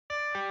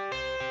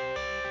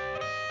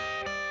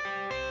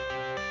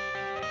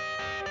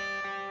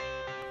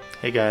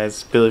Hey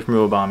guys, Billy from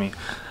Uwabami.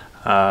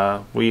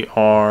 We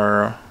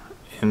are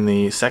in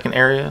the second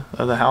area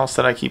of the house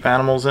that I keep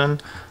animals in.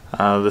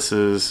 This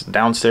is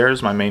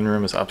downstairs. My main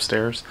room is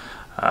upstairs.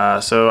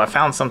 So I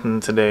found something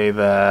today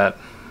that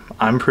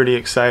I'm pretty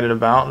excited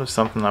about. It's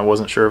something I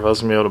wasn't sure if I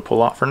was going to be able to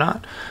pull off or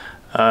not.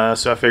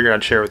 So I figured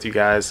I'd share with you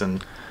guys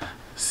and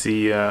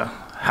see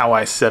how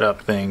I set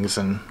up things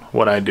and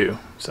what I do.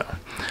 So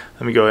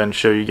let me go ahead and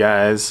show you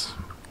guys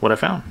what I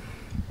found.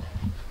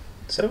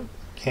 So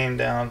came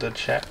down to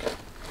check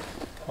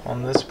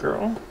on this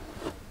girl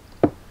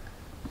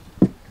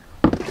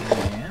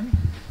and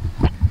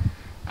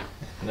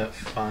ended up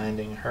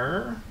finding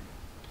her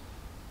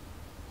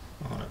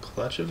on a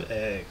clutch of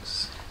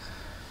eggs.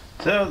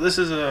 So this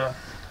is a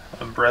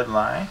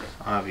Bredli,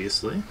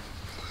 obviously,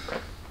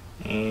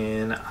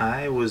 and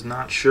I was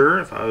not sure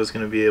if I was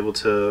going to be able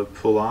to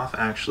pull off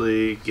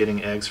actually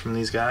getting eggs from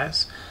these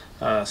guys,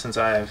 since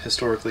I have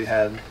historically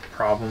had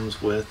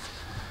problems with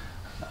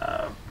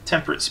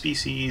temperate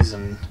species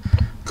and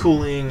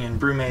cooling and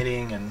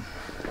brumating and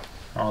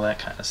all that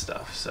kind of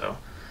stuff. So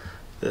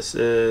this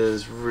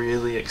is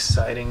really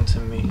exciting to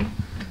me.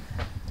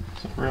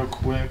 So real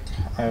quick,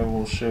 I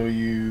will show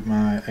you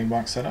my egg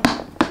box setup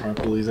where I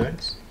pull these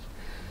eggs.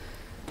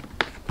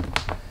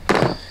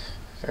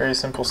 Very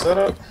simple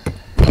setup.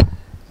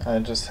 I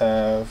just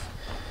have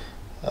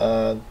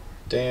a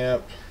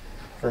damp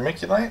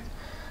vermiculite.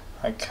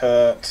 I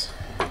cut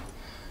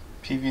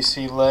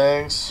PVC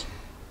legs,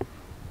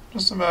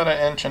 just about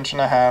an inch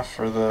and a half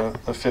for the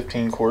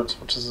 15 quarts,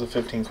 which is the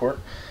 15 quart.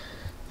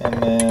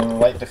 And then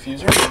light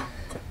diffuser,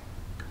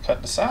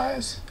 cut to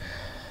size.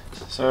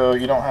 So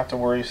you don't have to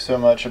worry so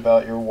much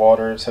about your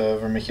water to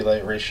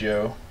vermiculite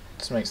ratio.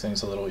 This makes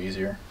things a little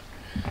easier.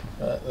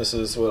 This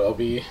is what I'll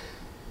be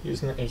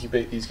using to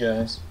incubate these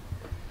guys.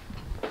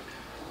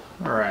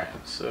 Alright,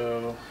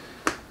 so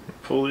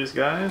pull these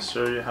guys,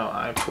 show you how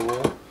I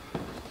pull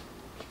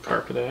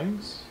carpet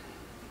eggs.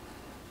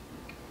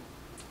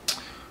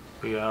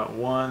 We got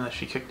one that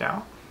she kicked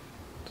out,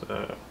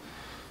 so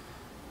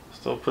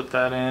still put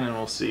that in, and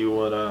we'll see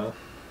what it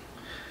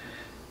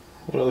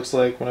looks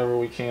like whenever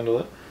we candle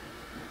it.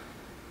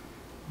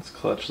 This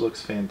clutch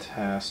looks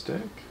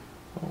fantastic.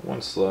 Oh,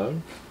 one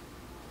slug.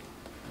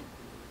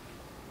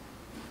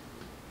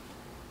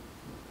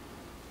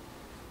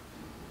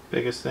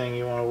 Biggest thing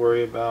you want to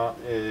worry about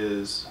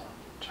is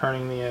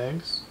turning the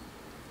eggs.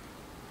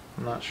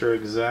 I'm not sure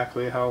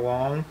exactly how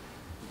long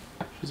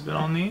she's been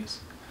on these,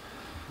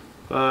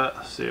 but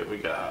let's see what we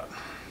got.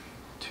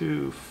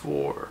 2,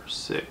 4,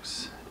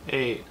 6,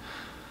 8,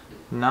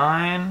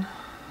 9,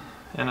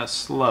 and a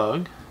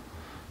slug.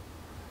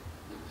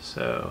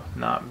 So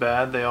not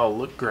bad. They all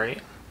look great.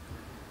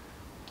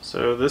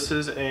 So this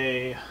is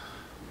a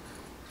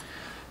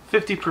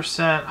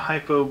 50%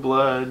 Hypo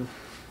blood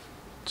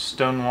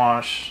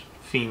stonewash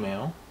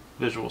female,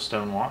 visual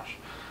stonewash.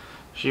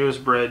 She was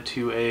bred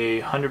to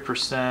a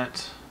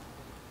 100%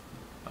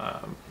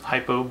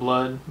 Hypo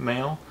blood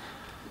male.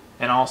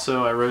 And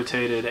also I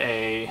rotated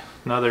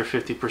another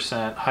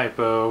 50%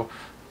 Hypo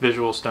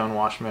visual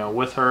stonewash male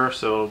with her,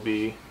 so it'll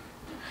be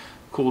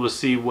cool to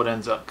see what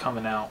ends up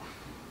coming out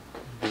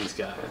of these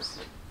guys.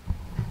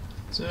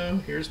 So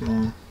here's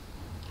Mom.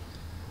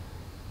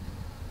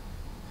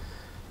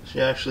 She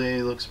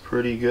actually looks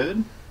pretty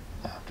good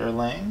after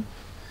laying.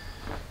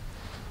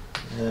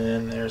 And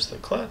then there's the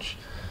clutch.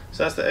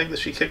 So that's the egg that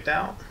she kicked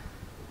out.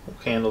 We'll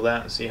candle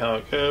that and see how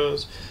it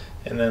goes.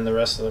 And then the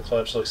rest of the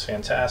clutch looks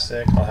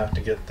fantastic. I'll have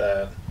to get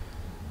that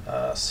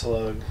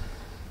slug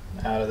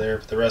out of there,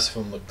 but the rest of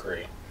them look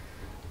great.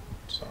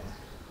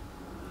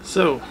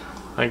 So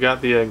I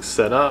got the eggs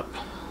set up,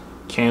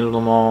 candled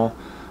them all.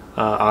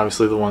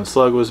 Obviously the one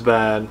slug was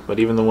bad, but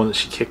even the one that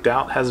she kicked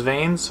out has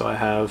veins, so I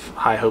have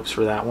high hopes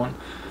for that one.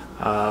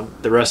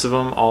 The rest of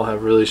them all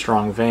have really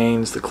strong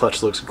veins. The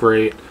clutch looks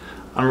great.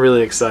 I'm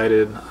really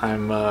excited.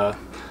 I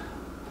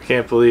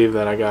can't believe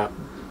that I got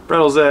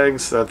Bredli's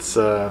eggs. That's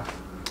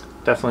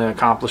definitely an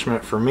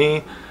accomplishment for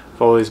me.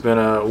 I've always been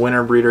a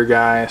winter breeder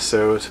guy,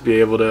 so to be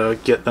able to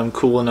get them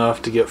cool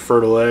enough to get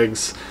fertile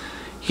eggs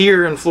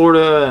here in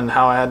Florida, and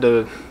how I had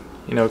to,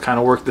 kind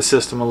of work the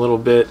system a little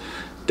bit,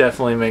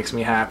 definitely makes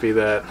me happy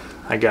that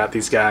I got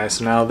these guys.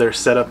 So now they're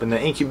set up in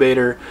the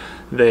incubator.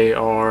 They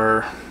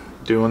are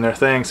doing their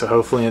thing, so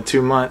hopefully in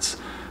 2 months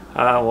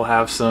we'll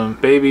have some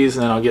babies,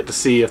 and then I'll get to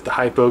see if the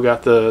Hypo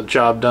got the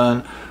job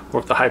done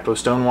or if the Hypo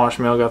stonewash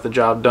male got the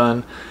job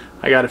done.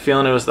 I got a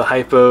feeling it was the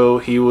Hypo.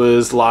 He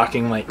was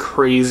locking like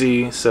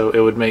crazy, so it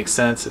would make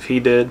sense if he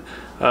did.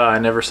 I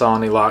never saw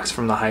any locks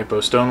from the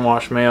Hypo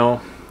stonewash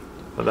male,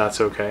 but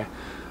that's okay.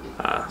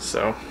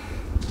 So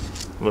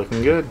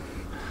looking good.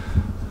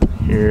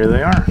 Here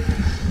they are.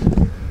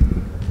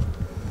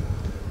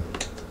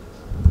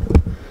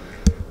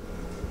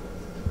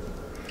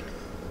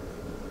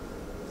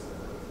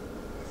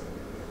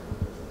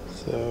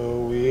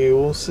 So we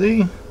will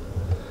see.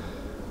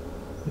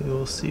 We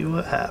will see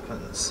what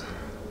happens.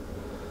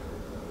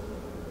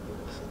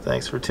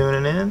 Thanks for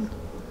tuning in.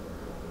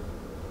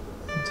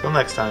 Until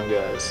next time,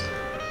 guys.